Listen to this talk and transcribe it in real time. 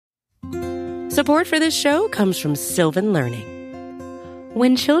Support for this show comes from Sylvan Learning.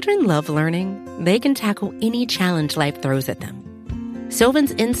 When children love learning, they can tackle any challenge life throws at them.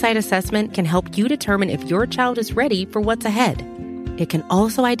 Sylvan's Insight Assessment can help you determine if your child is ready for what's ahead. It can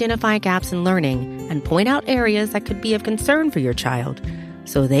also identify gaps in learning and point out areas that could be of concern for your child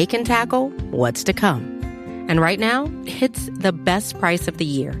so they can tackle what's to come. And right now, it's the best price of the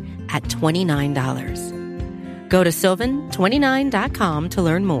year at $29. Go to sylvan29.com to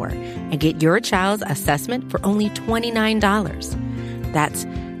learn more and get your child's assessment for only $29. That's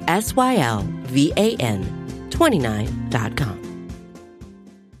SYLVAN 29.com.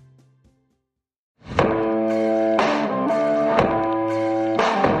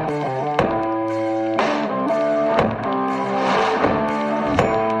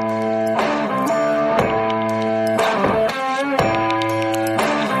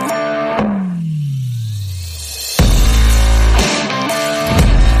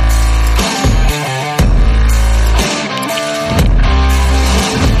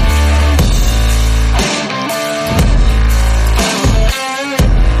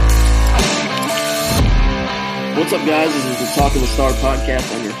 What's up, guys? This is the Talkin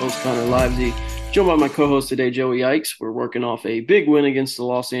podcast. I'm your host, Connor Livesey, joined by my co-host today, Joey Yikes. We're working off a big win against the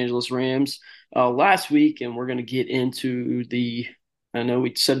Los Angeles Rams last week, and we're going to get into I know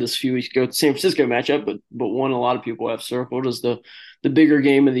we said this a few weeks ago, the San Francisco matchup, but one a lot of people have circled as the bigger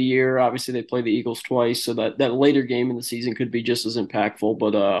game of the year. Obviously, they play the Eagles twice, so that later game in the season could be just as impactful.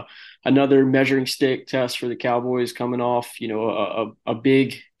 But another measuring stick test for the Cowboys coming off, a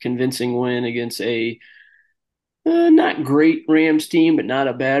big convincing win against a not great Rams team, but not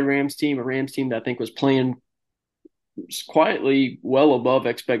a bad Rams team. A Rams team that I think was playing quietly well above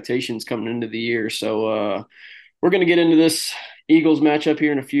expectations coming into the year. So we're going to get into this Eagles matchup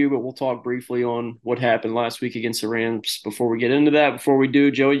here in a few, but we'll talk briefly on what happened last week against the Rams before we get into that. Before we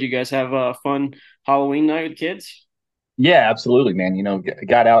do, Joey, do you guys have a fun Halloween night with kids? Yeah, absolutely, man.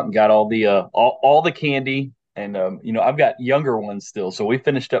 Got out and got all the candy, and I've got younger ones still, so we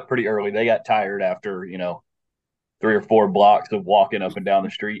finished up pretty early. They got tired after 3 or 4 blocks of walking up and down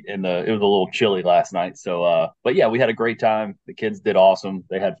the street, and it was a little chilly last night. So, but yeah, we had a great time. The kids did awesome.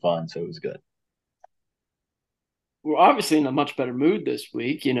 They had fun, so it was good. We're obviously in a much better mood this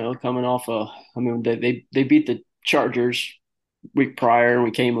week, coming off they beat the Chargers week prior, and we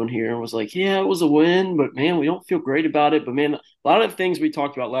came on here and was like, yeah, it was a win, but man, we don't feel great about it. But man, a lot of the things we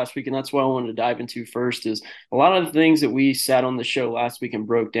talked about last week, and that's what I wanted to dive into first, is a lot of the things that we sat on the show last week and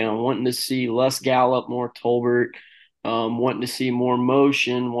broke down, wanting to see less Gallup, more Tolbert, wanting to see more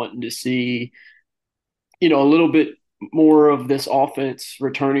motion, wanting to see, a little bit more of this offense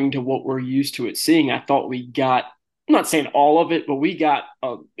returning to what we're used to it seeing. I thought we got, I'm not saying all of it, but we got,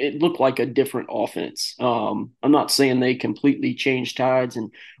 it looked like a different offense. I'm not saying they completely changed tides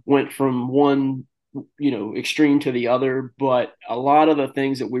and went from one, extreme to the other, but a lot of the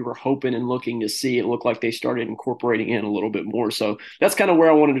things that we were hoping and looking to see, it looked like they started incorporating in a little bit more. So that's kind of where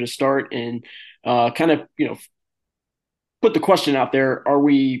I wanted to start and put the question out there. Are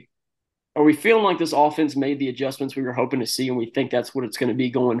we feeling like this offense made the adjustments we were hoping to see, and we think that's what it's going to be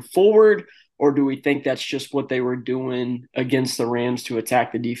going forward? Or do we think that's just what they were doing against the Rams to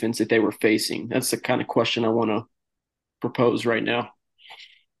attack the defense that they were facing? That's the kind of question I want to propose right now.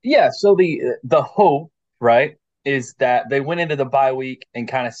 Yeah, so the hope, right, is that they went into the bye week and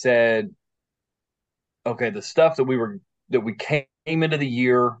kind of said, okay, the stuff that we came into the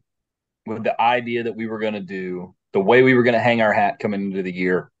year with the idea that we were going to do, the way we were going to hang our hat coming into the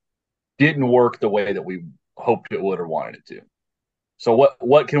year, didn't work the way that we hoped it would or wanted it to. So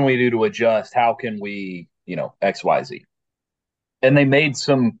what can we do to adjust? How can we, X, Y, Z? And they made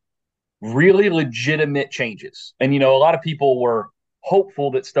some really legitimate changes. And, a lot of people were hopeful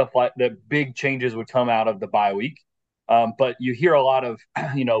that stuff like that, big changes would come out of the bye week. But you hear a lot of,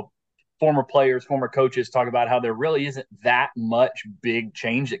 former players, former coaches talk about how there really isn't that much big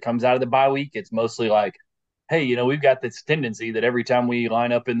change that comes out of the bye week. It's mostly like, hey, we've got this tendency that every time we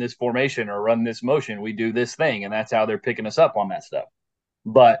line up in this formation or run this motion, we do this thing. And that's how they're picking us up on that stuff.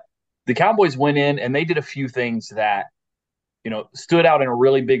 But the Cowboys went in and they did a few things that, stood out in a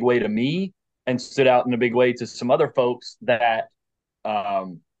really big way to me and stood out in a big way to some other folks that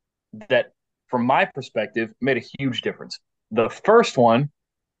from my perspective, made a huge difference. The first one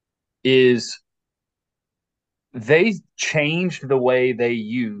is they changed the way they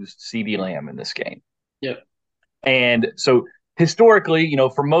used CeeDee Lamb in this game. Yep. And so historically,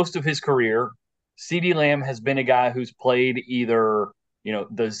 for most of his career, CeeDee Lamb has been a guy who's played either,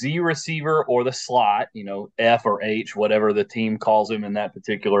 the Z receiver or the slot, F or H, whatever the team calls him in that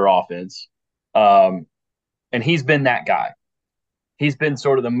particular offense. And he's been that guy. He's been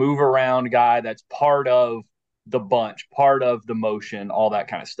sort of the move around guy that's part of the bunch, part of the motion, all that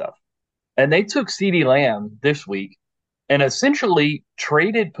kind of stuff. And they took CeeDee Lamb this week and essentially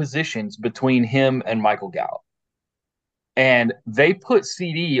traded positions between him and Michael Gallup. And they put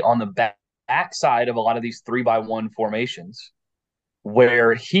CD on the back side of a lot of these 3-by-1 formations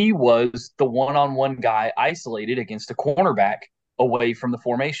where he was the one-on-one guy isolated against a cornerback away from the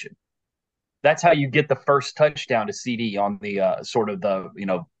formation. That's how you get the first touchdown to CD on the sort of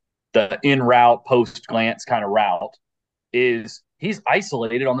the in route post glance kind of route is he's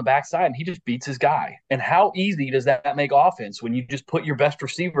isolated on the backside and he just beats his guy. And how easy does that make offense when you just put your best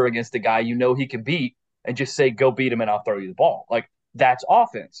receiver against a guy you know he can beat and just say, go beat him and I'll throw you the ball? Like, that's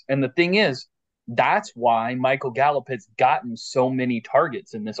offense. And the thing is, that's why Michael Gallup has gotten so many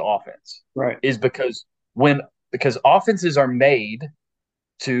targets in this offense. Right. Is because offenses are made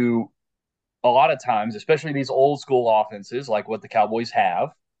to, a lot of times, especially these old school offenses like what the Cowboys have,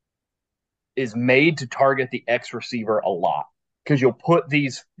 is made to target the X receiver a lot. Because you'll put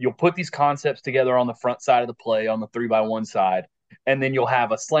these concepts together on the front side of the play on the 3-by-1 side, and then you'll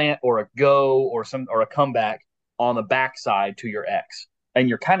have a slant or a go or a comeback on the backside to your X. And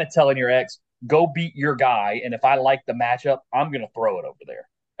you're kind of telling your X, go beat your guy, and if I like the matchup, I'm going to throw it over there.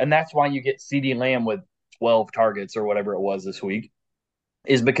 And that's why you get CeeDee Lamb with 12 targets or whatever it was this week,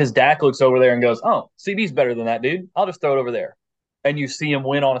 is because Dak looks over there and goes, oh, CD's better than that, dude. I'll just throw it over there. And you see him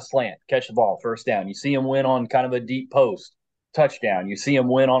win on a slant, catch the ball, first down. You see him win on kind of a deep post, touchdown. You see him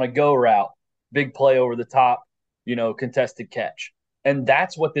win on a go route, big play over the top, contested catch. And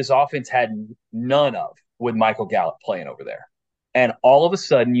that's what this offense had none of with Michael Gallup playing over there. And all of a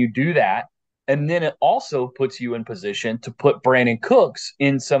sudden you do that, and then it also puts you in position to put Brandon Cooks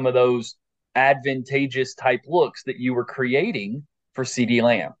in some of those advantageous type looks that you were creating for CeeDee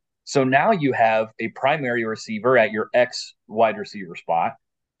Lamb. So now you have a primary receiver at your X wide receiver spot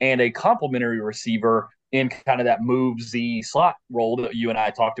and a complementary receiver in kind of that move Z slot role that you and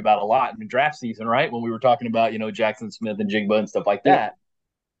I talked about a lot in draft season, right? When we were talking about, Jackson Smith and Jigba and stuff like that,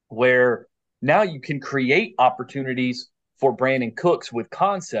 where now you can create opportunities for Brandon Cooks with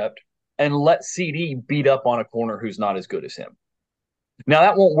concept and let CD beat up on a corner who's not as good as him. Now,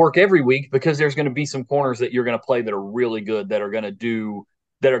 that won't work every week because there's going to be some corners that you're going to play that are really good, that are going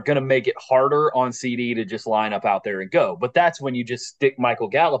to make it harder on CD to just line up out there and go. But that's when you just stick Michael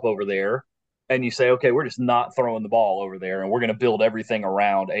Gallup over there and you say, okay, we're just not throwing the ball over there, and we're going to build everything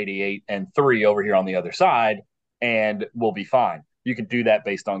around 88 and 3 over here on the other side, and we'll be fine. You can do that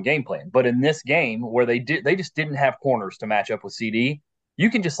based on game plan. But in this game where they just didn't have corners to match up with CD, you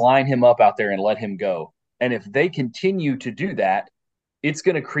can just line him up out there and let him go. And if they continue to do that, it's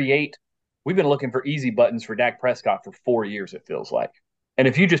going to create – we've been looking for easy buttons for Dak Prescott for 4 years, it feels like. And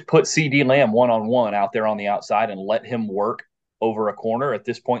if you just put CeeDee Lamb one-on-one out there on the outside and let him work over a corner at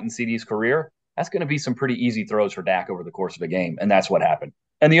this point in CeeDee's career, that's going to be some pretty easy throws for Dak over the course of a game. And that's what happened.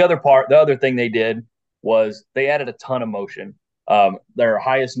 And the other thing they did was they added a ton of motion. Their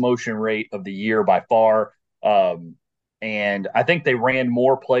highest motion rate of the year by far. And I think they ran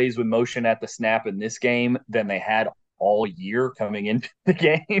more plays with motion at the snap in this game than they had all year coming into the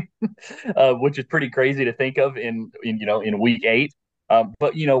game, which is pretty crazy to think of in week 8.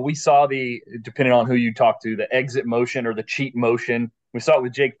 But we saw depending on who you talk to, the exit motion or the cheat motion. We saw it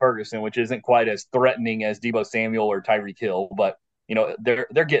with Jake Ferguson, which isn't quite as threatening as Deebo Samuel or Tyreek Hill, but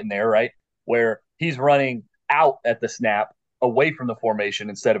they're getting there, right? Where he's running out at the snap away from the formation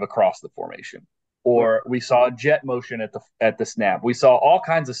instead of across the formation. Or we saw jet motion at the snap. We saw all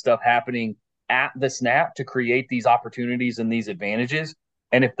kinds of stuff happening at the snap to create these opportunities and these advantages.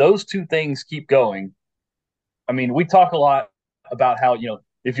 And if those two things keep going, I mean, we talk a lot about how,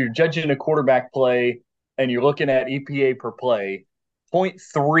 if you're judging a quarterback play and you're looking at EPA per play,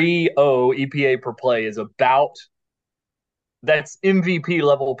 0.30 EPA per play is that's MVP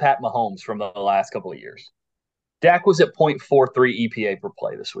level Pat Mahomes from the last couple of years. Dak was at 0.43 EPA per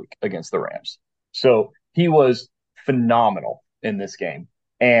play this week against the Rams. So he was phenomenal in this game.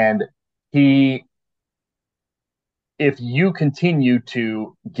 And if you continue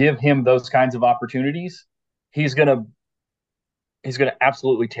to give him those kinds of opportunities, he's going to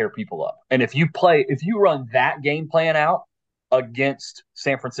absolutely tear people up. And if you run that game plan out against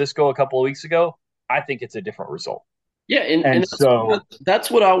San Francisco a couple of weeks ago, I think it's a different result. Yeah, and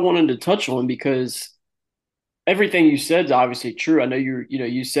that's what I wanted to touch on, because everything you said is obviously true. I know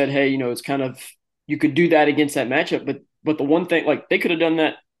you said, hey, it's kind of, you could do that against that matchup, but the one thing, like, they could have done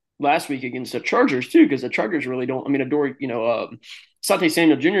that last week against the Chargers too, because the Chargers really don't. I mean, Sante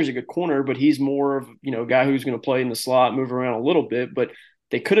Samuel Jr. is a good corner, but he's more of a guy who's going to play in the slot, move around a little bit. But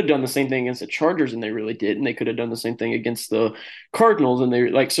they could have done the same thing against the Chargers and they really did, and they could have done the same thing against the Cardinals and they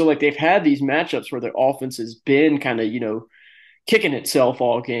they've had these matchups where their offense has been kind of kicking itself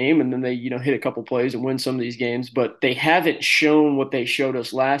all game, and then they hit a couple plays and win some of these games, but they haven't shown what they showed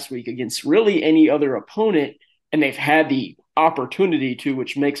us last week against really any other opponent, and they've had the opportunity to,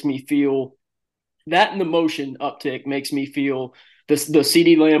 which makes me feel that, and the motion uptick makes me feel this, the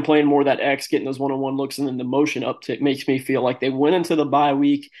CD Lamb playing more of that X, getting those one-on-one looks, and then the motion uptick makes me feel like they went into the bye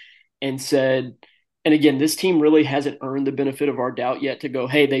week and said, and again, this team really hasn't earned the benefit of our doubt yet to go,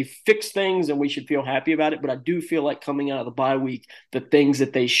 hey, they fixed things and we should feel happy about it. But I do feel like coming out of the bye week, the things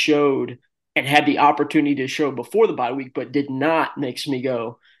that they showed and had the opportunity to show before the bye week, but did not, makes me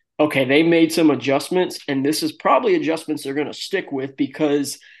go, okay, they made some adjustments, and this is probably adjustments they're going to stick with,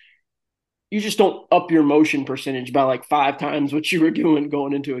 because you just don't up your motion percentage by like 5 times what you were doing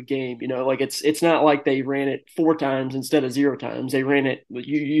going into a game. Like it's not like they ran it 4 times instead of 0 times. They ran it.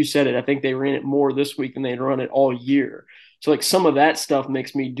 You said it. I think they ran it more this week than they'd run it all year. So like some of that stuff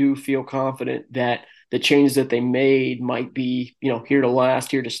makes me do feel confident that the changes that they made might be here to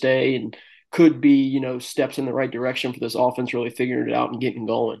last, here to stay, and could be steps in the right direction for this offense really figuring it out and getting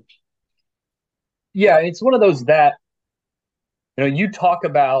going. Yeah, it's one of those that you talk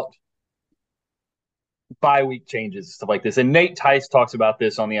about bye week changes, stuff like this. And Nate Tice talks about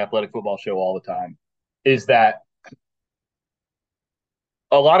this on the Athletic Football Show all the time, is that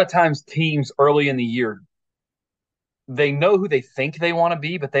a lot of times teams early in the year, they know who they think they want to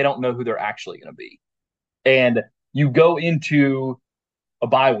be, but they don't know who they're actually going to be. And you go into a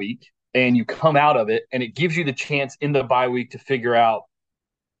bye week and you come out of it, and it gives you the chance in the bye week to figure out,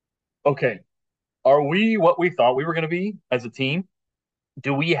 okay, are we what we thought we were going to be as a team?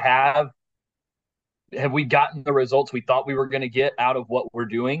 Do we have we gotten the results we thought we were going to get out of what we're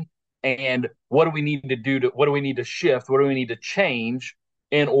doing? And what do we need to do what do we need to shift? What do we need to change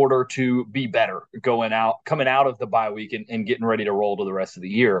in order to be better coming out of the bye week and getting ready to roll to the rest of the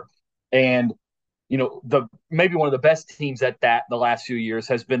year? And, maybe one of the best teams at that the last few years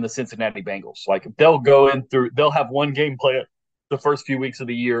has been the Cincinnati Bengals. Like they'll have one game play the first few weeks of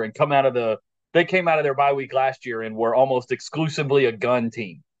the year and they came out of their bye week last year and were almost exclusively a gun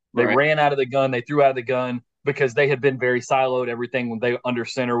team. They Right. ran out of the gun. They threw out of the gun because they had been very siloed. Everything when they under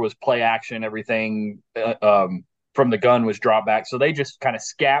center was play action. Everything from the gun was drop back. So they just kind of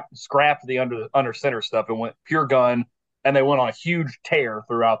scrapped the under center stuff and went pure gun. And they went on a huge tear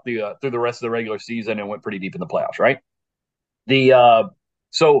throughout through the rest of the regular season and went pretty deep in the playoffs. Right.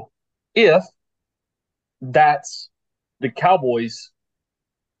 So if that's the Cowboys'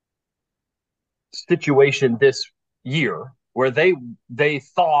 situation this year, where they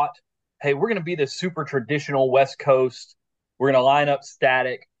thought, hey, we're going to be this super traditional West Coast. We're going to line up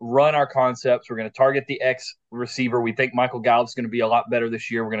static, run our concepts. We're going to target the X receiver. We think Michael Gallup's going to be a lot better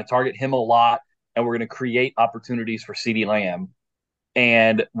this year. We're going to target him a lot, and we're going to create opportunities for CeeDee Lamb.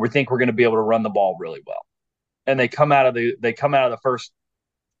 And we think we're going to be able to run the ball really well. And they come out of the first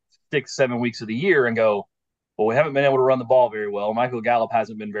 6-7 weeks of the year and go, well, we haven't been able to run the ball very well. Michael Gallup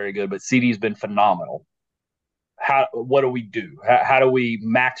hasn't been very good, but CeeDee's been phenomenal. What do we do? How do we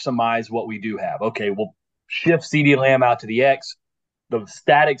maximize what we do have? Okay, we'll shift CeeDee Lamb out to the X. The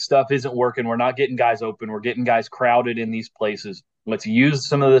static stuff isn't working. We're not getting guys open. We're getting guys crowded in these places. Let's use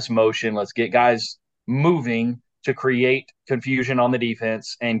some of this motion. Let's get guys moving to create confusion on the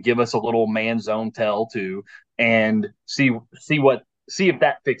defense and give us a little man zone tell too, and see if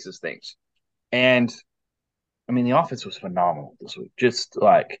that fixes things. And I mean, the offense was phenomenal this week. Just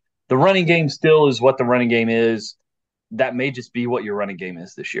like the running game still is what the running game is. That may just be what your running game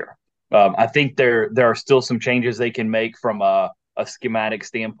is this year. I think there are still some changes they can make from a schematic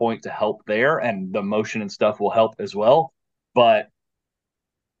standpoint to help there, and the motion and stuff will help as well. But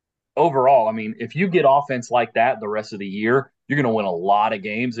overall, I mean, if you get offense like that the rest of the year, you're going to win a lot of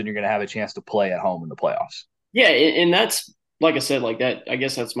games, and you're going to have a chance to play at home in the playoffs. Yeah, and that's like I said, like that. I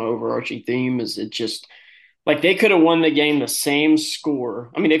guess that's my overarching theme. Is it just like they could have won the game the same score?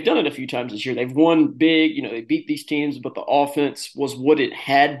 I mean, they've done it a few times this year. They've won big. They beat these teams, but the offense was what it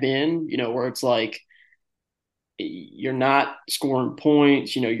had been. Where it's like you're not scoring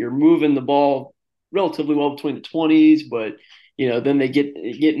points. You're moving the ball relatively well between the 20s, but then they get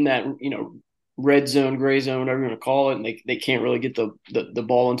in that red zone, gray zone, whatever you want to call it, and they can't really get the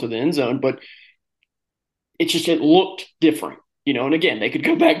ball into the end zone. But it looked different. And again, they could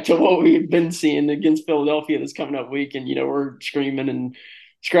go back to what we've been seeing against Philadelphia this coming up week, and we're screaming and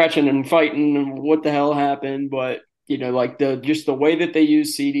scratching and fighting and what the hell happened. But like the way that they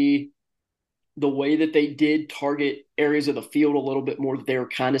use CD, the way that they did target areas of the field a little bit more that they were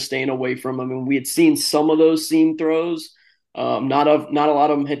kind of staying away from. I mean, we had seen some of those seam throws, Not a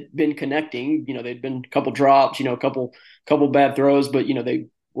lot of them had been connecting. They'd been a couple drops, a couple bad throws, but they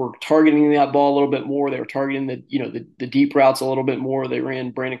were targeting that ball a little bit more. They were targeting the deep routes a little bit more. They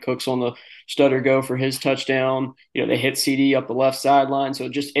ran Brandon Cooks on the stutter go for his touchdown. They hit CD up the left sideline. So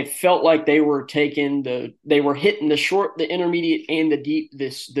it felt like they were hitting the short, the intermediate, and the deep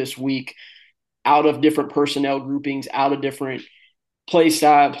this week out of different personnel groupings, out of different play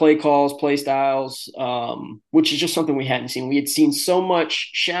calls, play styles, which is just something we hadn't seen. We had seen so much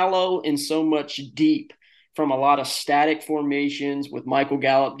shallow and so much deep from a lot of static formations, with Michael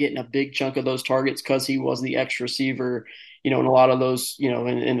Gallup getting a big chunk of those targets because he was the X receiver. And a lot of those,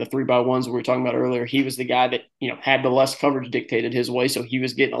 in the 3x1s we were talking about earlier, he was the guy that, had the less coverage dictated his way. So he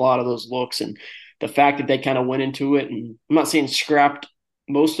was getting a lot of those looks. And the fact that they kind of went into it, and I'm not saying scrapped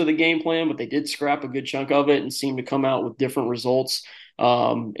most of the game plan, but they did scrap a good chunk of it and seemed to come out with different results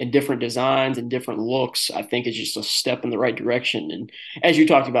and different designs and different looks. I think is just a step in the right direction. And as you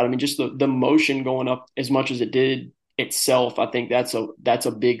talked about, I mean, just the motion going up as much as it did itself, I think that's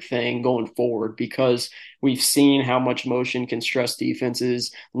a big thing going forward, because we've seen how much motion can stress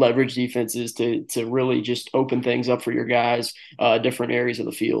defenses, leverage defenses to really just open things up for your guys, different areas of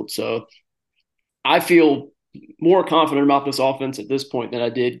the field. So I feel more confident about this offense at this point than I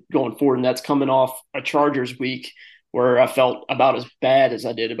did going forward. And that's coming off a Chargers week where I felt about as bad as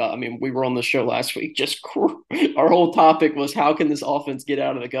I did about. I mean, we were on the show last week. Our whole topic was, how can this offense get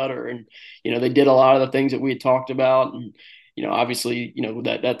out of the gutter? And, they did a lot of the things that we had talked about. And, obviously,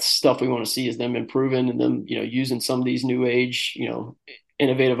 that's stuff we want to see, is them improving and them, using some of these new age,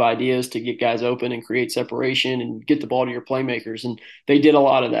 innovative ideas to get guys open and create separation and get the ball to your playmakers. And they did a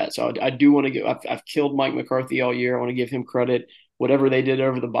lot of that. So I do want to I've killed Mike McCarthy all year. I want to give him credit. Whatever they did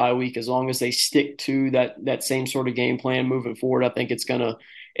over the bye week, as long as they stick to that same sort of game plan moving forward, I think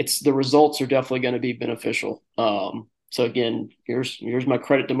the results are definitely going to be beneficial. So again, here's my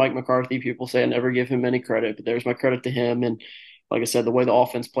credit to Mike McCarthy. People say I never give him any credit, but there's my credit to him. And like I said, the way the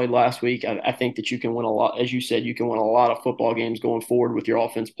offense played last week, I think that you can win a lot. As you said, you can win a lot of football games going forward with your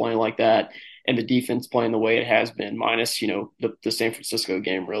offense playing like that and the defense playing the way it has been, minus, the San Francisco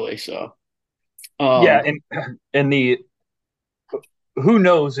game, really. So, yeah. And who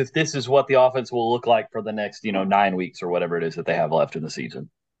knows if this is what the offense will look like for the next, 9 weeks or whatever it is that they have left in the season.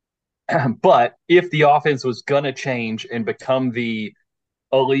 But if the offense was going to change and become the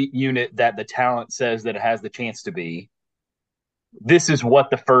elite unit that the talent says that it has the chance to be, this is what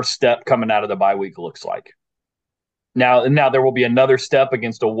the first step coming out of the bye week looks like. Now there will be another step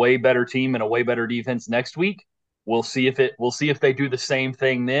against a way better team and a way better defense next week. We'll see if they do the same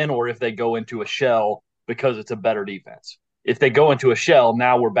thing then, or if they go into a shell because it's a better defense. If they go into a shell,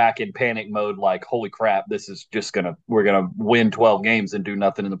 now we're back in panic mode, like, holy crap, this is just we're gonna win 12 games and do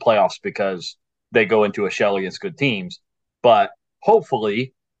nothing in the playoffs because they go into a shell against good teams. But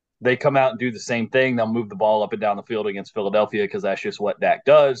hopefully they come out and do the same thing. They'll move the ball up and down the field against Philadelphia, because that's just what Dak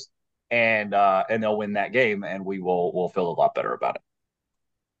does. And they'll win that game, and we'll feel a lot better about it.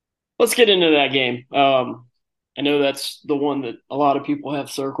 Let's get into that game. I know that's the one that a lot of people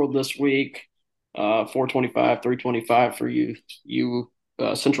have circled this week. 425, 325 for you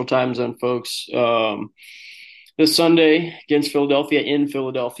Central Time Zone folks. This Sunday against Philadelphia, in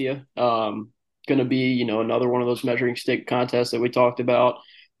Philadelphia. Going to be, another one of those measuring stick contests that we talked about.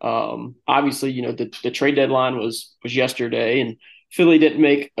 Obviously, the trade deadline was yesterday, and Philly didn't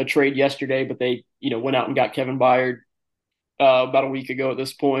make a trade yesterday, but they, went out and got Kevin Byard about a week ago at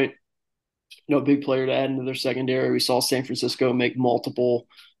this point. No big player to add into their secondary. We saw San Francisco make multiple,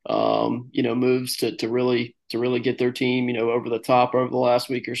 moves to really get their team, over the top over the last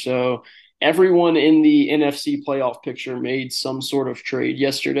week or so. Everyone in the NFC playoff picture made some sort of trade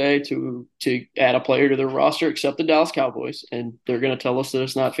yesterday to add a player to their roster, except the Dallas Cowboys. And they're going to tell us that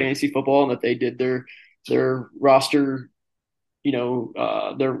it's not fantasy football and that they did their roster,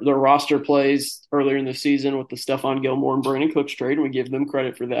 their roster plays earlier in the season with the Stephon Gilmore and Brandon Cooks trade, and we give them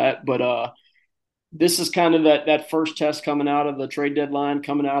credit for that. But this is kind of that first test coming out of the trade deadline,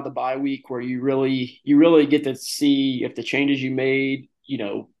 coming out of the bye week, where you really get to see if the changes you made,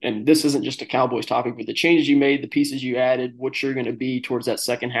 and this isn't just a Cowboys topic, but the changes you made, the pieces you added, what you're going to be towards that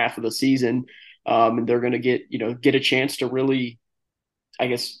second half of the season. And they're going to get a chance to really, I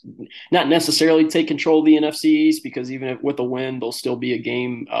guess, not necessarily take control of the NFC East, because even with a win, they'll still be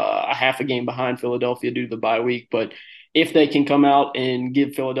a half a game behind Philadelphia due to the bye week. But if they can come out and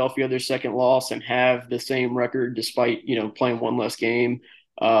give Philadelphia their second loss and have the same record despite, playing one less game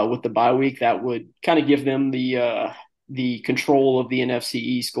with the bye week, that would kind of give them the control of the NFC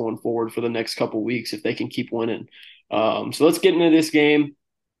East going forward for the next couple of weeks if they can keep winning. So let's get into this game.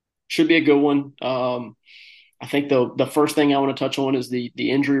 Should be a good one. I think the first thing I want to touch on is the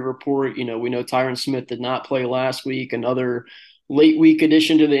injury report. We know Tyron Smith did not play last week. Another late week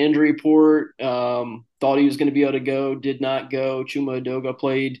addition to the injury report. Thought he was going to be able to go, did not go. Chuma Edoga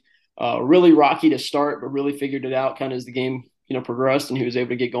played really rocky to start, but really figured it out kind of as the game progressed and he was able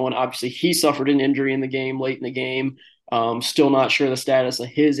to get going. Obviously, he suffered an injury in the game, late in the game. Still not sure the status of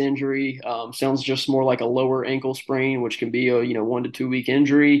his injury. Sounds just more like a lower ankle sprain, which can be a 1 to 2 week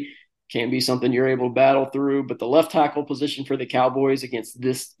injury. Can be something you're able to battle through. But the left tackle position for the Cowboys against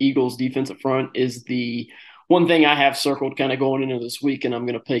this Eagles defensive front is the one thing I have circled kind of going into this week, and I'm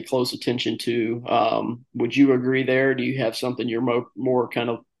going to pay close attention to. Would you agree there? Do you have something you're more kind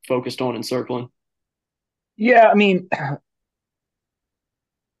of focused on and circling? Yeah, I mean,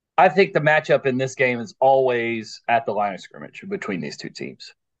 I think the matchup in this game is always at the line of scrimmage between these two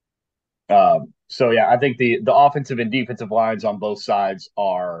teams. So yeah, I think the offensive and defensive lines on both sides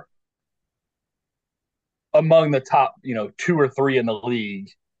are among the top, 2 or 3 in the league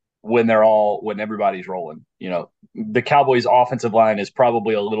when everybody's rolling. The Cowboys' offensive line is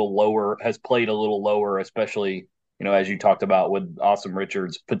probably a little lower, has played a little lower, especially as you talked about with Awesome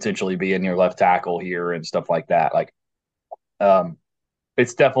Richards potentially being your left tackle here and stuff like that. Like,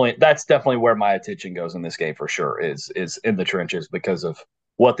 that's definitely where my attention goes in this game for sure. Is in the trenches because of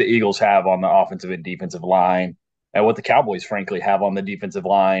what the Eagles have on the offensive and defensive line, and what the Cowboys frankly have on the defensive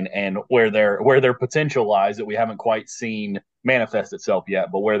line, and where their potential lies that we haven't quite seen manifest itself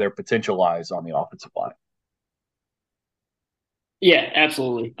yet, but where their potential lies on the offensive line. Yeah,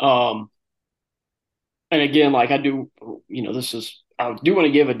 absolutely. And again, like I do, I do want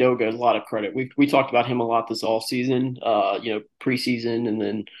to give Edoga a lot of credit. We talked about him a lot this off season, preseason, and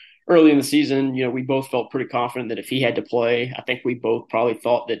then early in the season. We both felt pretty confident that if he had to play, I think we both probably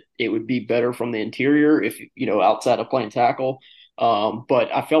thought that it would be better from the interior if outside of playing tackle.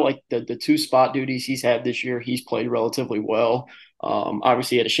 But I felt like the 2 spot duties he's had this year, he's played relatively well.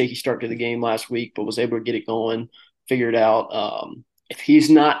 Obviously, he had a shaky start to the game last week, but was able to get it going, figure it out. If he's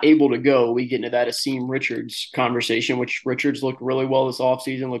not able to go, we get into that Asim Richards conversation, which Richards looked really well this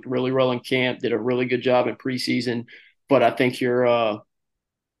offseason, looked really well in camp, did a really good job in preseason. But I think you're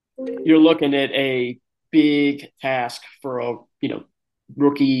looking at a big task for a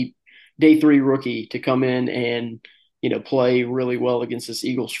rookie, day 3 rookie to come in and play really well against this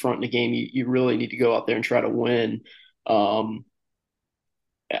Eagles front in the game. You really need to go out there and try to win. I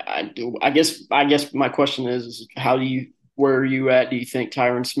guess my question is where are you at? Do you think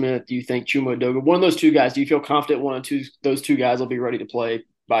Tyron Smith? Do you think Chuma Edoga? One of those 2 guys, do you feel confident those 2 guys will be ready to play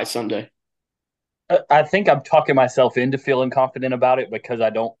by Sunday? I think I'm talking myself into feeling confident about it because I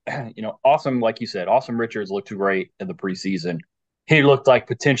don't, Awesome, like you said, Awesome Richards looked great in the preseason. He looked like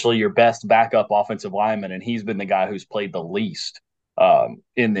potentially your best backup offensive lineman, and he's been the guy who's played the least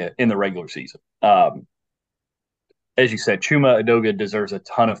in the regular season. As you said, Chuma Edoga deserves a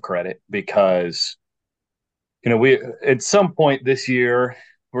ton of credit because we at some point this year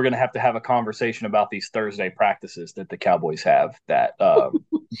we're going to have a conversation about these Thursday practices that the Cowboys have that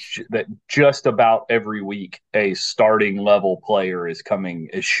that just about every week a starting level player is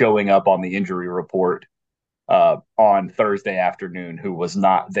showing up on the injury report on Thursday afternoon who was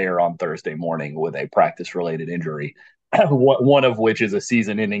not there on Thursday morning with a practice related injury, one of which is a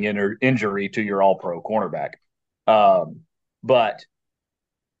season ending injury to your all pro cornerback. But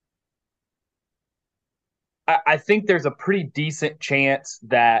I think there's a pretty decent chance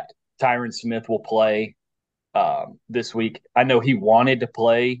that Tyron Smith will play this week. I know he wanted to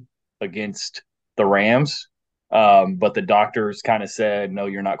play against the Rams, but the doctors kind of said, no,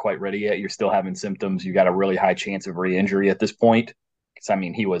 you're not quite ready yet. You're still having symptoms. You got a really high chance of re-injury at this point. Because, I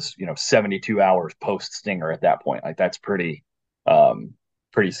mean, he was, 72 hours post-stinger at that point. Like, that's pretty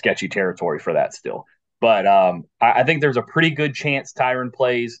sketchy territory for that still. But I think there's a pretty good chance Tyron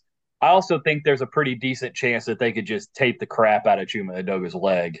plays. I also think there's a pretty decent chance that they could just tape the crap out of Chuma Edoga's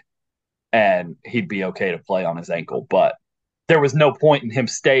leg and he'd be okay to play on his ankle. But there was no point in him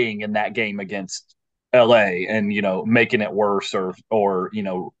staying in that game against LA and, making it worse or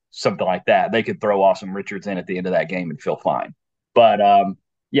something like that. They could throw Awesome Richards in at the end of that game and feel fine. But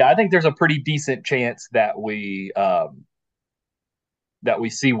yeah, I think there's a pretty decent chance that we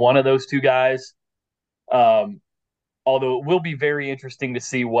see one of those 2 guys. Although it will be very interesting to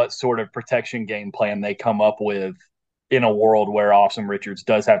see what sort of protection game plan they come up with in a world where Awesome Richards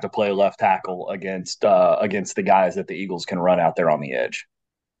does have to play left tackle against the guys that the Eagles can run out there on the edge.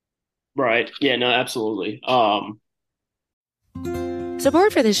 Right. Yeah, no, absolutely.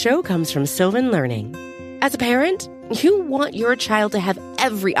 Support for this show comes from Sylvan Learning. As a parent, you want your child to have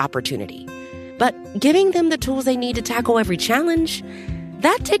every opportunity, but giving them the tools they need to tackle every challenge,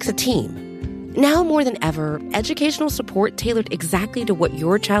 that takes a team. Now more than ever, educational support tailored exactly to what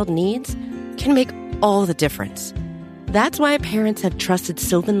your child needs can make all the difference. That's why parents have trusted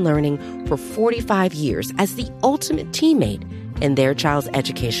Sylvan Learning for 45 years as the ultimate teammate in their child's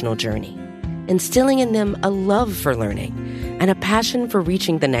educational journey, instilling in them a love for learning and a passion for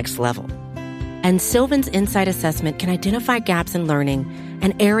reaching the next level. And Sylvan's Insight Assessment can identify gaps in learning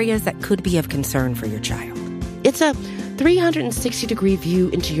and areas that could be of concern for your child. It's a 360-degree view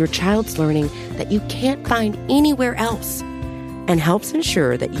into your child's learning that you can't find anywhere else, and helps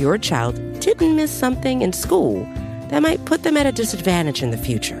ensure that your child didn't miss something in school that might put them at a disadvantage in the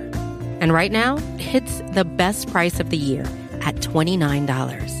future. And right now, it's the best price of the year at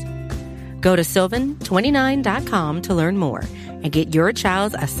 $29. Go to sylvan29.com to learn more and get your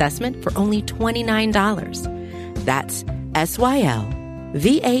child's assessment for only $29. That's SYLVAN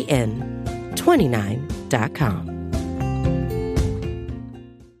 29.com.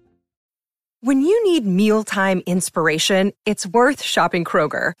 When you need mealtime inspiration, it's worth shopping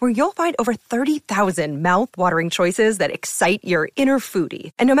Kroger, where you'll find over 30,000 mouth-watering choices that excite your inner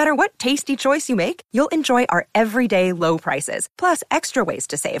foodie. And no matter what tasty choice you make, you'll enjoy our everyday low prices, plus extra ways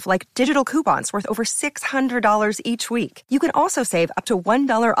to save, like digital coupons worth over $600 each week. You can also save up to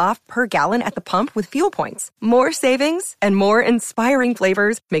 $1 off per gallon at the pump with fuel points. More savings and more inspiring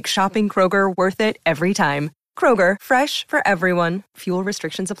flavors make shopping Kroger worth it every time. Kroger, fresh for everyone. Fuel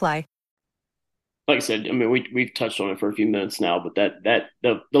restrictions apply. Like I said, I mean, we've touched on it for a few minutes now, but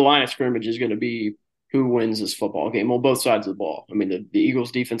the line of scrimmage is going to be who wins this football game on both sides of the ball. I mean, the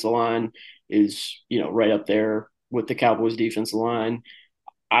Eagles' defensive line is, right up there with the Cowboys' defensive line.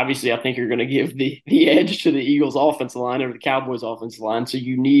 Obviously, I think you're going to give the edge to the Eagles' offensive line over the Cowboys' offensive line. So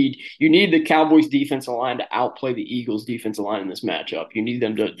you need the Cowboys' defensive line to outplay the Eagles' defensive line in this matchup. You need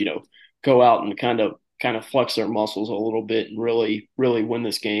them to, go out and kind of flex their muscles a little bit and really, really win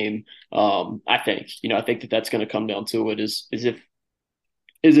this game. I think that's going to come down to it is if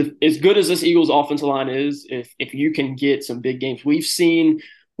as good as this Eagles offensive line is, if you can get some big games. We've seen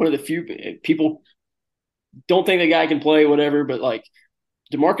one of the few people don't think the guy can play, whatever, but like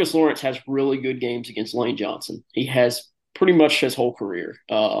DeMarcus Lawrence has really good games against Lane Johnson. He has pretty much his whole career.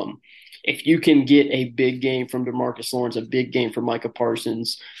 If you can get a big game from DeMarcus Lawrence, a big game from Micah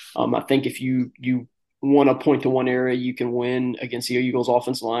Parsons, I think if you want to point to one area you can win against the Eagles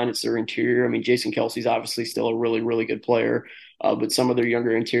offensive line, it's their interior. I mean, Jason Kelsey's obviously still a really, really good player, but some of their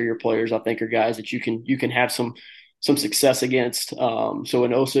younger interior players, I think, are guys that you can have some success against. So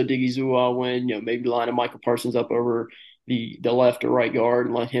an Osa Digizua win, maybe lining Micah Parsons up over the left or right guard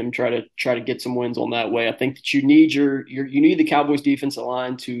and let him try to get some wins on that way. I think that you need you need the Cowboys defensive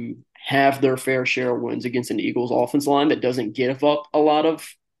line to have their fair share of wins against an Eagles offensive line that doesn't give up a lot of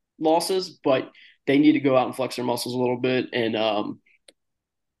losses, but they need to go out and flex their muscles a little bit and,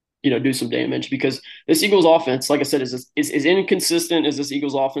 do some damage, because this Eagles offense, like I said, is inconsistent as this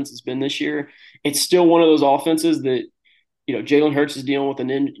Eagles offense has been this year. It's still one of those offenses that, Jalen Hurts is dealing with a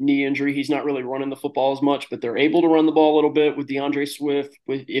knee injury. He's not really running the football as much, but they're able to run the ball a little bit with DeAndre Swift.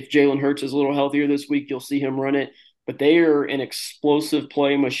 If Jalen Hurts is a little healthier this week, you'll see him run it. But they are an explosive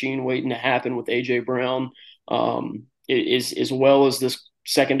play machine waiting to happen with A.J. Brown, as well as this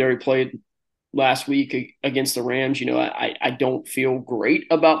secondary play last week against the Rams. I don't feel great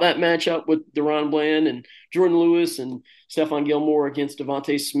about that matchup with Deron Bland and Jordan Lewis and Stephon Gilmore against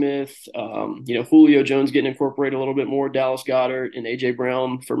Devontae Smith. Julio Jones getting incorporated a little bit more, Dallas Goedert and A.J.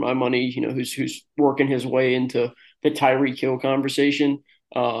 Brown for my money, who's working his way into the Tyreek Hill conversation.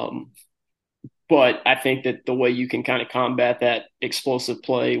 But I think that the way you can kind of combat that explosive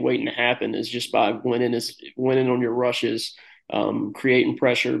play waiting to happen is just by winning on your rushes, creating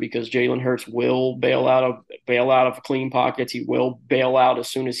pressure, because Jalen Hurts will bail out of clean pockets. He will bail out as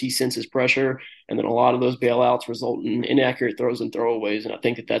soon as he senses pressure. And then a lot of those bailouts result in inaccurate throws and throwaways. And I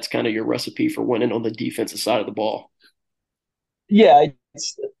think that that's kind of your recipe for winning on the defensive side of the ball. Yeah,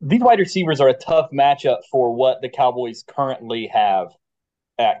 these wide receivers are a tough matchup for what the Cowboys currently have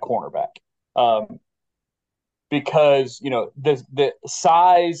at cornerback. Because, the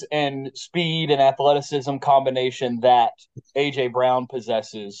size and speed and athleticism combination that A.J. Brown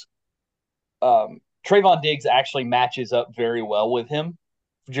possesses, Trayvon Diggs actually matches up very well with him,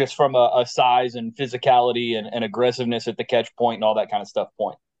 just from a size and physicality and aggressiveness at the catch point and all that kind of stuff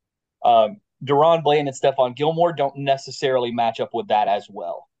point. Deron Bland and Stephon Gilmore don't necessarily match up with that as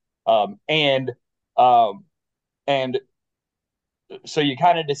well. And so you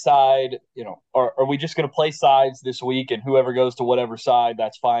kind of decide, are we just going to play sides this week, and whoever goes to whatever side,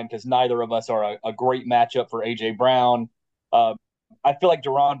 that's fine, because neither of us are a great matchup for A.J. Brown. I feel like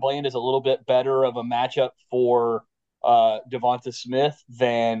Deron Bland is a little bit better of a matchup for Devonta Smith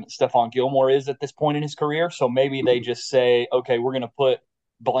than Stephon Gilmore is at this point in his career. So maybe they just say, okay, we're going to put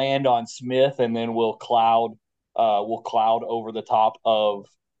Bland on Smith, and then we'll cloud over the top of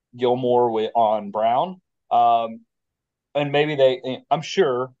Gilmore on Brown. And maybe I'm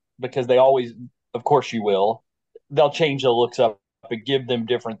sure, because they always, of course you will, they'll change the looks up and give them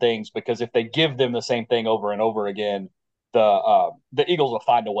different things, because if they give them the same thing over and over again, the Eagles will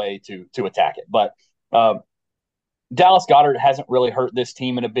find a way to attack it. But Dallas Goedert hasn't really hurt this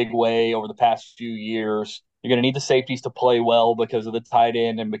team in a big way over the past few years. You're going to need the safeties to play well because of the tight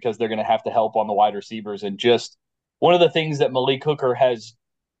end and because they're going to have to help on the wide receivers. And just one of the things that Malik Hooker has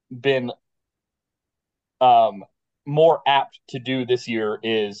been more apt to do this year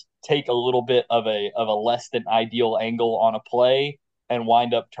is take a little bit of a less than ideal angle on a play and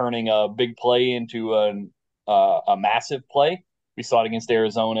wind up turning a big play into a massive play. We saw it against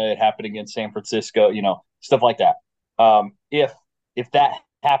Arizona. It happened against San Francisco. Stuff like that. If that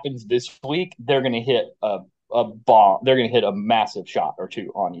happens this week, they're going to hit a bomb. They're going to hit a massive shot or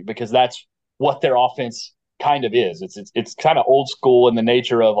two on you, because that's what their offense kind of is. It's kind of old school in the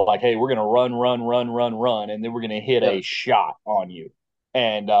nature of like, hey, we're going to run, and then we're going to hit a shot on you,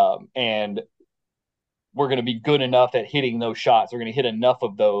 and we're going to be good enough at hitting those shots. We're going to hit enough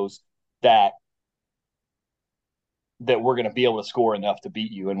of those that we're going to be able to score enough to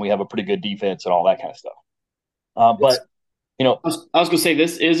beat you, and we have a pretty good defense and all that kind of stuff. But I was going to say,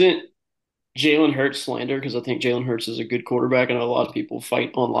 this isn't Jalen Hurts slander, because I think Jalen Hurts is a good quarterback. I know a lot of people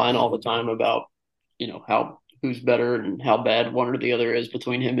fight online all the time about how who's better and how bad one or the other is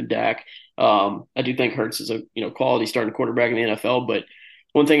between him and Dak. I do think Hurts is a quality starting quarterback in the NFL, but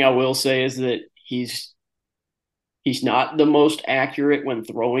one thing I will say is that he's not the most accurate when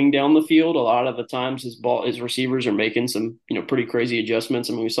throwing down the field. A lot of the times his receivers are making some pretty crazy adjustments.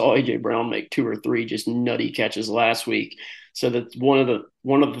 I mean, we saw AJ Brown make 2 or 3 just nutty catches last week. So that's one of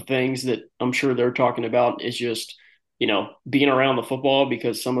the things that I'm sure they're talking about is just being around the football,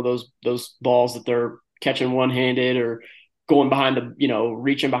 because some of those balls that they're catching one-handed or going behind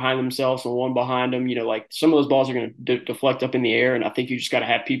reaching behind themselves and one behind them, like some of those balls are going to deflect up in the air. And I think you just got to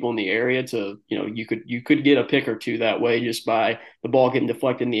have people in the area to, you could get a pick or two that way just by the ball getting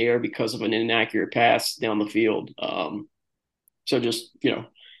deflected in the air because of an inaccurate pass down the field. So just,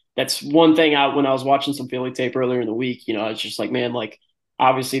 that's one thing when I was watching some Philly tape earlier in the week, I was just like, man, like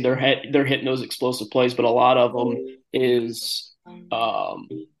obviously they're hitting those explosive plays, but a lot of them is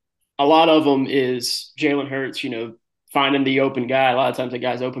Jalen Hurts, finding the open guy. A lot of times the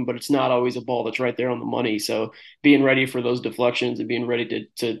guy's open, but it's not always a ball that's right there on the money. So being ready for those deflections and being ready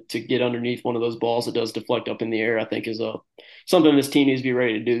to get underneath one of those balls that does deflect up in the air, I think is something this team needs to be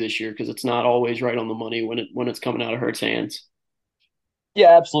ready to do this year, because it's not always right on the money when it's coming out of Hurts' hands.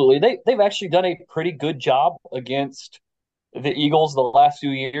 Yeah, absolutely. They've actually done a pretty good job against the Eagles the last few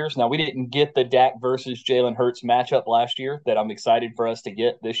years. Now, we didn't get the Dak versus Jalen Hurts matchup last year that I'm excited for us to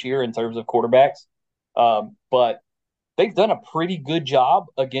get this year in terms of quarterbacks. But they've done a pretty good job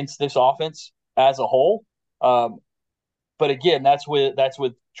against this offense as a whole. But again, that's with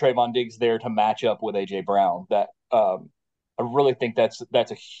Trayvon Diggs there to match up with AJ Brown. That I really think that's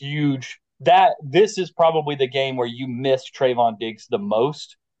a huge. This is probably the game where you miss Trayvon Diggs the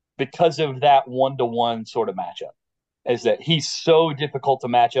most because of that 1-to-1 sort of matchup. Is that he's so difficult to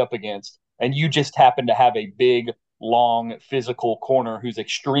match up against, and you just happen to have a big, long, physical corner who's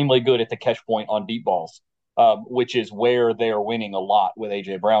extremely good at the catch point on deep balls, which is where they are winning a lot with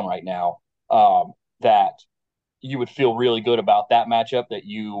AJ Brown right now. That you would feel really good about that matchup, that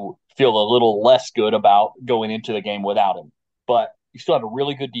you feel a little less good about going into the game without him. But you still have a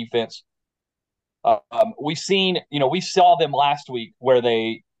really good defense. We saw them last week where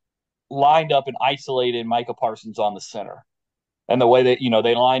they lined up and isolated Micah Parsons on the center. And the way that,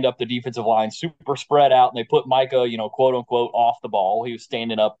 they lined up the defensive line super spread out, and they put Micah, quote unquote, off the ball. He was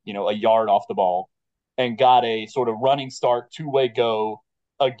standing up, a yard off the ball, and got a sort of running start, 2-way go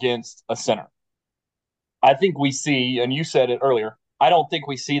against a center. I think we see, and you said it earlier, I don't think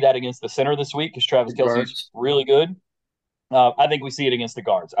we see that against the center this week because Travis Kelce's really good. I think we see it against the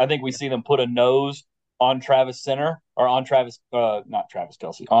guards. I think we see them put a nose on Travis Center, or on Travis, not Travis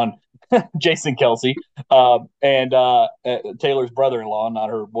Kelce, on Jason Kelce, and Taylor's brother-in-law, not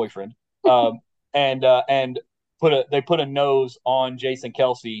her boyfriend, and they put a nose on Jason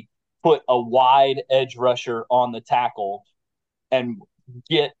Kelce, put a wide edge rusher on the tackle, and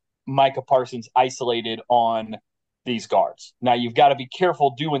get Micah Parsons isolated on these guards. Now, you've got to be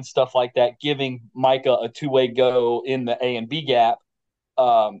careful doing stuff like that, giving Micah a 2-way go in the A and B gap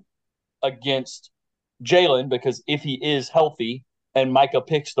against Jalen, because if he is healthy and Micah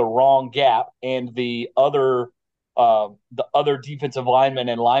picks the wrong gap and the other the other defensive linemen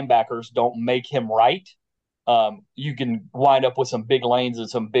and linebackers don't make him right, you can wind up with some big lanes and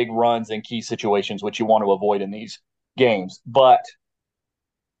some big runs in key situations, which you want to avoid in these games. But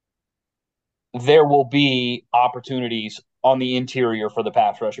there will be opportunities on the interior for the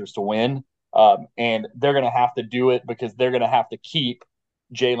pass rushers to win. And they're going to have to do it because they're going to have to keep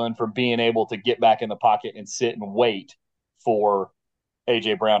Jalen from being able to get back in the pocket and sit and wait for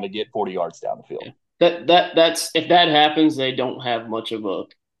A.J. Brown to get 40 yards down the field. Yeah. That's if that happens, they don't have much of a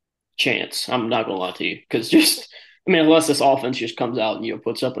chance. I'm not gonna lie to you, because unless this offense just comes out and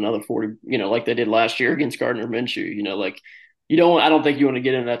puts up another 40, like they did last year against Gardner Minshew, like you don't. I don't think you want to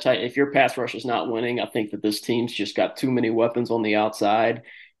get into that tight. If your pass rush is not winning, I think that this team's just got too many weapons on the outside,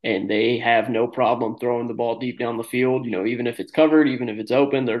 and they have no problem throwing the ball deep down the field. Even if it's covered, even if it's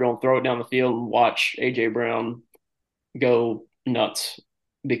open, they're going to throw it down the field and watch A.J. Brown go nuts,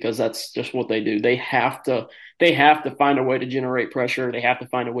 because that's just what they do. They have to find a way to generate pressure. They have to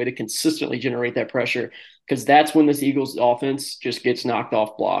find a way to consistently generate that pressure, because that's when this Eagles offense just gets knocked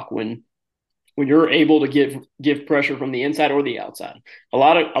off block, when you're able to give pressure from the inside or the outside. A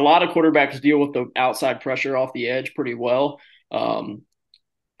lot of quarterbacks deal with the outside pressure off the edge pretty well.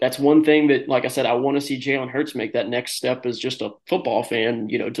 That's one thing that, like I said, I want to see Jalen Hurts make that next step as just a football fan,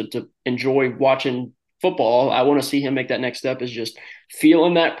 to enjoy watching football. I want to see him make that next step, is just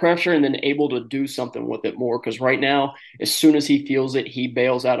feeling that pressure and then able to do something with it more. Because right now, as soon as he feels it, he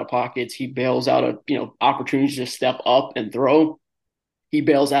bails out of pockets. He bails out of, opportunities to step up and throw. He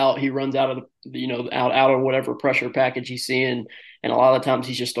bails out. He runs out of out of whatever pressure package he's seeing. And a lot of times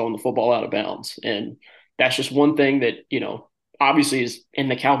he's just throwing the football out of bounds. And that's just one thing that, obviously is in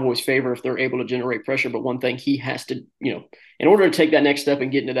the Cowboys' favor if they're able to generate pressure. But one thing he has to, in order to take that next step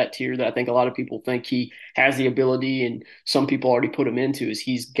and get into that tier that I think a lot of people think he has the ability, and some people already put him into, is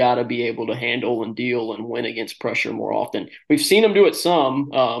he's got to be able to handle and deal and win against pressure more often. We've seen him do it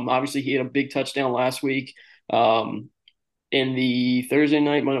some. Obviously, he had a big touchdown last week in the Thursday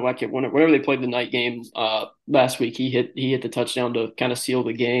night, whenever they played the night game last week. He hit the touchdown to kind of seal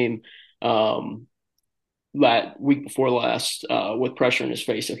the game. That week before last with pressure in his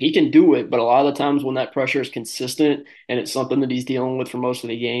face. So he can do it, but a lot of the times when that pressure is consistent and it's something that he's dealing with for most of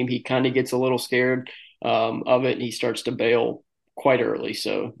the game, he kind of gets a little scared of it, and he starts to bail quite early.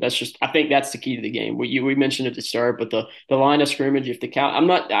 So I think that's the key to the game. We mentioned at the start, but the line of scrimmage,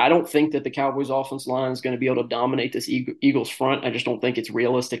 I don't think that the Cowboys offense line is going to be able to dominate this Eagles front. I just don't think it's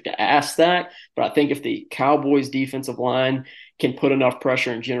realistic to ask that. But I think if the Cowboys defensive line can put enough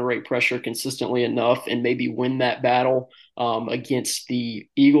pressure and generate pressure consistently enough and maybe win that battle against the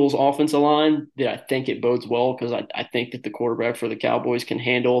Eagles offensive line, that I think it bodes well, because I think that the quarterback for the Cowboys can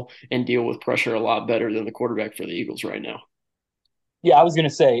handle and deal with pressure a lot better than the quarterback for the Eagles right now. Yeah, I was going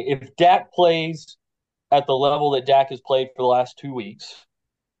to say, if Dak plays at the level that Dak has played for the last 2 weeks,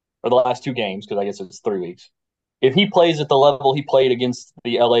 or the last 2 games, because I guess it's 3 weeks, if he plays at the level he played against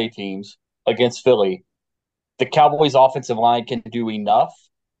the LA teams, against Philly, the Cowboys offensive line can do enough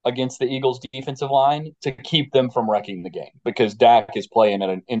against the Eagles defensive line to keep them from wrecking the game, because Dak is playing at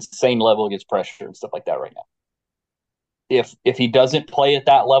an insane level against pressure and stuff like that right now. If he doesn't play at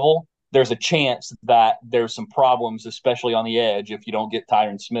that level, there's a chance that there's some problems, especially on the edge. If you don't get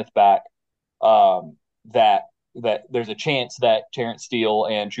Tyron Smith back, that there's a chance that Terrence Steele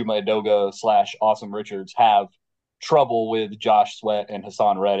and Chuma Edoga / Awesome Richards have trouble with Josh Sweat and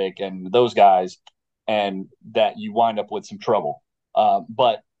Hassan Reddick and those guys, and that you wind up with some trouble.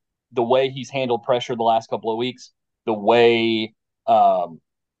 But the way he's handled pressure the last couple of weeks, the way that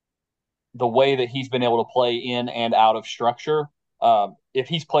he's been able to play in and out of structure, if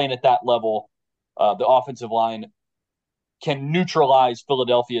he's playing at that level, the offensive line can neutralize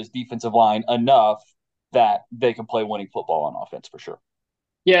Philadelphia's defensive line enough that they can play winning football on offense for sure.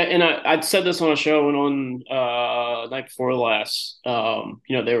 Yeah, and I'd said this on a show and on night before last.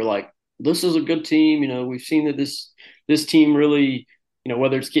 They were like, "This is a good team." We've seen that this team really,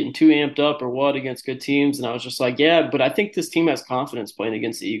 whether it's getting too amped up or what against good teams. And I was just like, yeah, but I think this team has confidence playing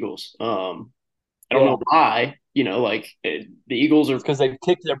against the Eagles. I don't know why. The Eagles are, because they've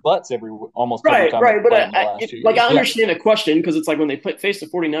kicked their butts almost right, every time. Right. But I I understand the question, because it's like when they face the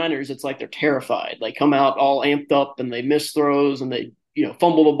 49ers, it's like they're terrified. They come out all amped up and they miss throws and they,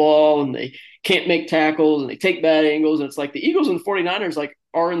 fumble the ball and they can't make tackles and they take bad angles. And it's like the Eagles and the 49ers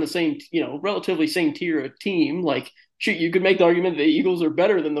are in the same, relatively same tier of team. Shoot, you could make the argument that the Eagles are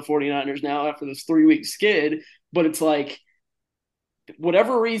better than the 49ers now after this 3-week skid, but it's like,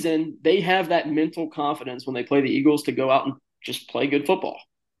 whatever reason, they have that mental confidence when they play the Eagles to go out and just play good football.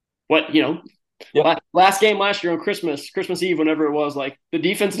 Yep. Last game last year on Christmas Eve, whenever it was, like the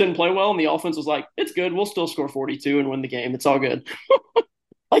defense didn't play well and the offense was like, it's good. We'll still score 42 and win the game. It's all good.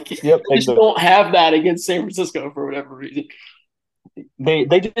 Like, Yep. you just don't have that against San Francisco for whatever reason.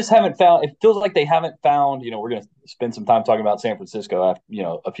 They just haven't found. It feels like they haven't found. We're going to spend some time talking about San Francisco after,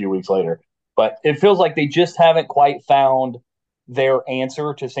 a few weeks later, but it feels like they just haven't quite found their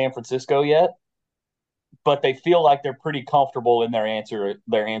answer to San Francisco yet. But they feel like they're pretty comfortable in their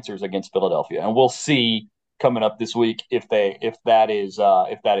answers against Philadelphia, and we'll see coming up this week if that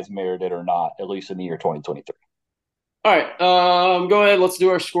is merited or not, at least in the year 2023. All right, go ahead. Let's do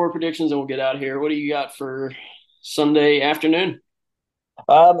our score predictions and we'll get out of here. What do you got for Sunday afternoon?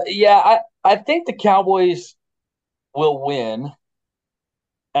 I think the Cowboys will win,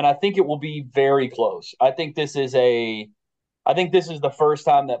 and I think it will be very close. I think this is the first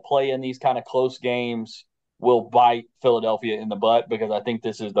time that play in these kind of close games will bite Philadelphia in the butt, because I think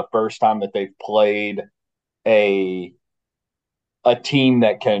this is the first time that they've played a team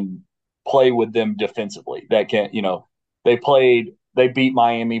that can play with them defensively. That can, they beat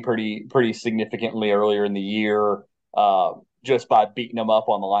Miami pretty significantly earlier in the year, just by beating them up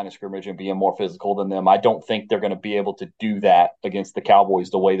on the line of scrimmage and being more physical than them. I don't think they're going to be able to do that against the Cowboys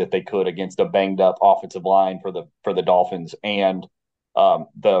the way that they could against a banged up offensive line for the Dolphins, and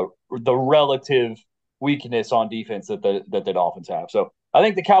the relative weakness on defense that the Dolphins have. So I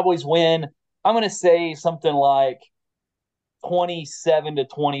think the Cowboys win. I'm going to say something like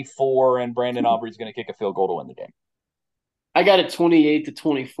 27-24, and Brandon Aubrey's going to kick a field goal to win the game. I got it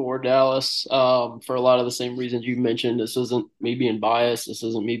 28-24 Dallas, for a lot of the same reasons you mentioned. This isn't me being biased. This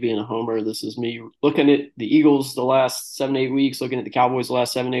isn't me being a homer. This is me looking at the Eagles the last 7-8 weeks, looking at the Cowboys the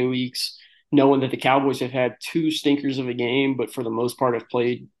last 7-8 weeks, knowing that the Cowboys have had two stinkers of a game, but for the most part have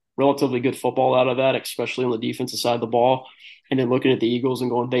played relatively good football out of that, especially on the defensive side of the ball. And then looking at the Eagles and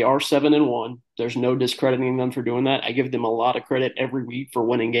going, they are 7-1. There's no discrediting them for doing that. I give them a lot of credit every week for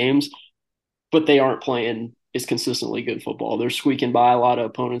winning games, but they aren't playing is consistently good football. They're squeaking by a lot of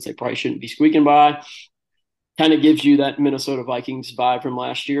opponents they probably shouldn't be squeaking by. Kind of gives you that Minnesota Vikings vibe from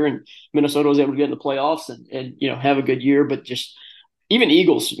last year, and Minnesota was able to get in the playoffs and have a good year. But just even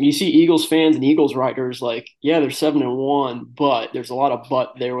Eagles, you see Eagles fans and Eagles writers like, yeah, they're 7-1, but there's a lot of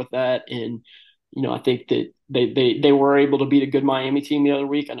but there with that. And I think that they were able to beat a good Miami team the other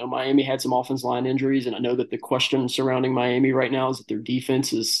week. I know Miami had some offensive line injuries, and I know that the question surrounding Miami right now is that their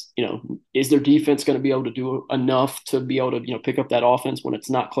defense is their defense going to be able to do enough to be able to, pick up that offense when it's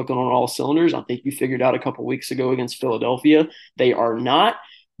not clicking on all cylinders? I think you figured out a couple weeks ago against Philadelphia, they are not.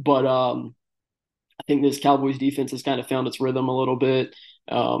 But I think this Cowboys defense has kind of found its rhythm a little bit.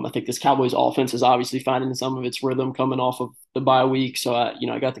 I think this Cowboys offense is obviously finding some of its rhythm coming off of the bye week. So,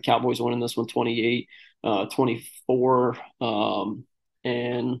 I got the Cowboys winning this one 28-24.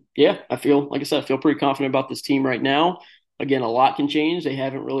 And yeah, I feel pretty confident about this team right now. Again, a lot can change. They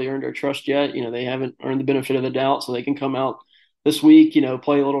haven't really earned our trust yet. They haven't earned the benefit of the doubt, so they can come out this week,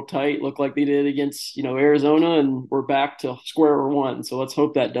 play a little tight, look like they did against, Arizona, and we're back to square one. So let's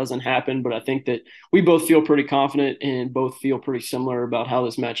hope that doesn't happen. But I think that we both feel pretty confident and both feel pretty similar about how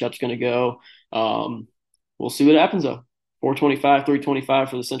this matchup's going to go. We'll see what happens, though. 4:25, 3:25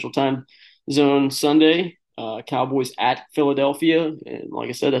 for the Central Time Zone Sunday. Cowboys at Philadelphia. And like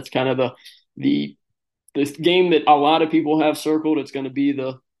I said, that's kind of the game that a lot of people have circled. It's going to be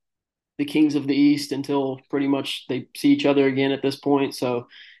the Kings of the East until pretty much they see each other again at this point. So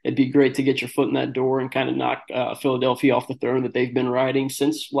it'd be great to get your foot in that door and kind of knock Philadelphia off the throne that they've been riding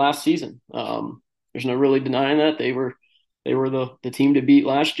since last season. There's no really denying that they were the team to beat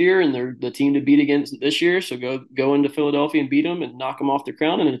last year, and they're the team to beat against this year. So go into Philadelphia and beat them and knock them off their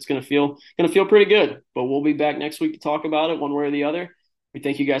crown, and it's going to feel pretty good. But we'll be back next week to talk about it one way or the other. We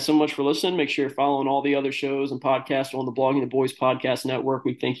thank you guys so much for listening. Make sure you're following all the other shows and podcasts on the Blogging the Boys Podcast Network.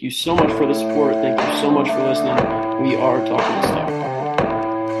 We thank you so much for the support. Thank you so much for listening. We are Talking to Star.